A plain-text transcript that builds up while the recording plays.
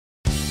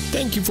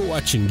Thank you for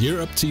watching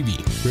GearUp TV.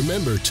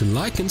 Remember to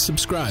like and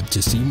subscribe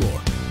to see more.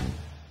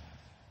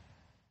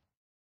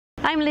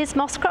 I'm Liz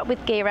Moscrop with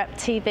GearUp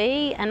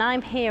TV, and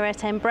I'm here at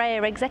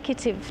Embraer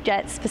Executive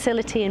Jets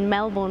facility in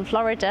Melbourne,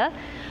 Florida.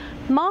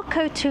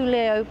 Marco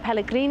Tulio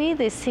Pellegrini,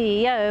 the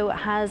CEO,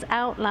 has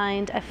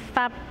outlined a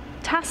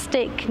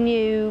fantastic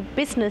new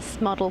business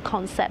model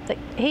concept that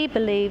he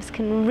believes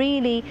can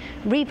really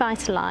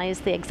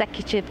revitalise the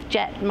executive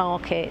jet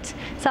market.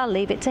 So I'll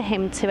leave it to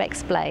him to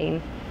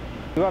explain.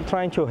 We are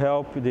trying to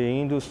help the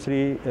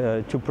industry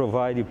to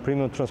provide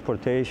premium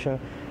transportation,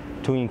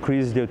 to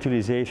increase the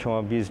utilization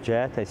of this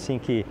jet. I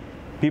think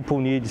people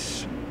need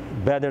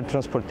better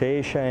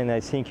transportation, and I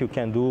think you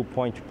can do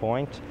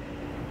point-to-point,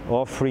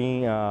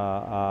 offering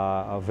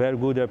a very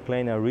good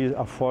airplane at an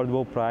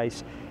affordable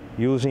price,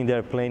 using the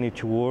airplane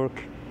to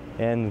work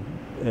and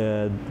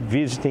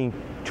visiting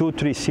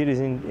 2-3 cities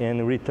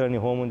and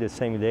returning home on the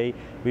same day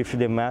with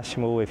the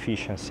maximum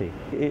efficiency.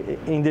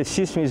 In the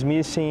system is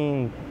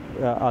missing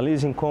a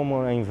leasing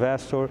common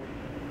investor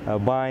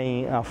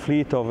buying a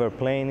fleet of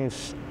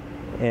airplanes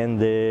and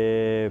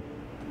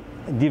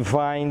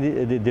divide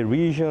the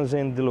regions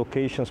and the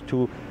locations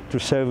to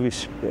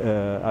service,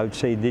 I would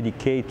say,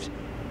 dedicate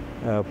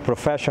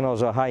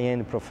professionals or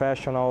high-end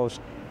professionals,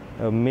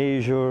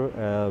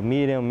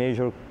 medium,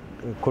 major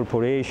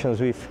corporations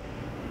with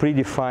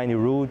predefined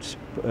routes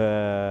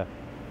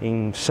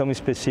in some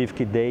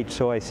specific dates.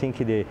 So I think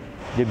the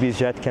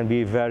BizJet can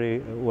be very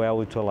well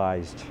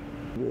utilized.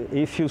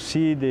 If you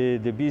see the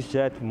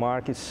BizJet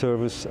market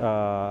serves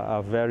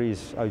a very,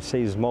 I would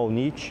say, small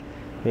niche,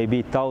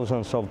 maybe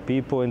thousands of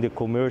people, in the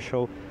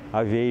commercial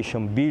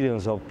aviation,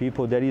 billions of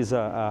people, there is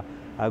a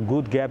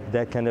good gap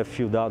that can be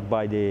filled out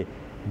by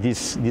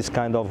this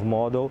kind of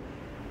model.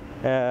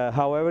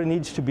 However, it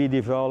needs to be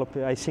developed.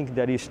 I think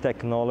there is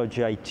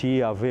technology,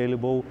 IT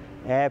available,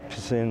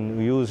 apps,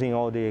 and using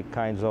all the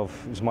kinds of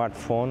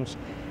smartphones.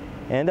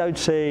 And I would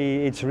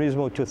say it's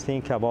reasonable to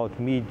think about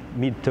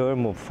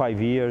mid-term of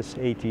 5 years,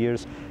 8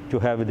 years to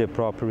have the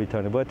proper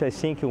return. But I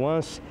think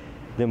once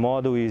the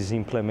model is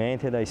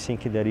implemented, I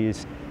think there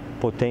is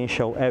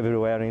potential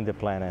everywhere in the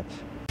planet.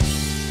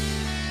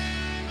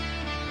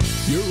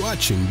 You're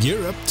watching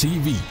GearUp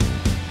TV.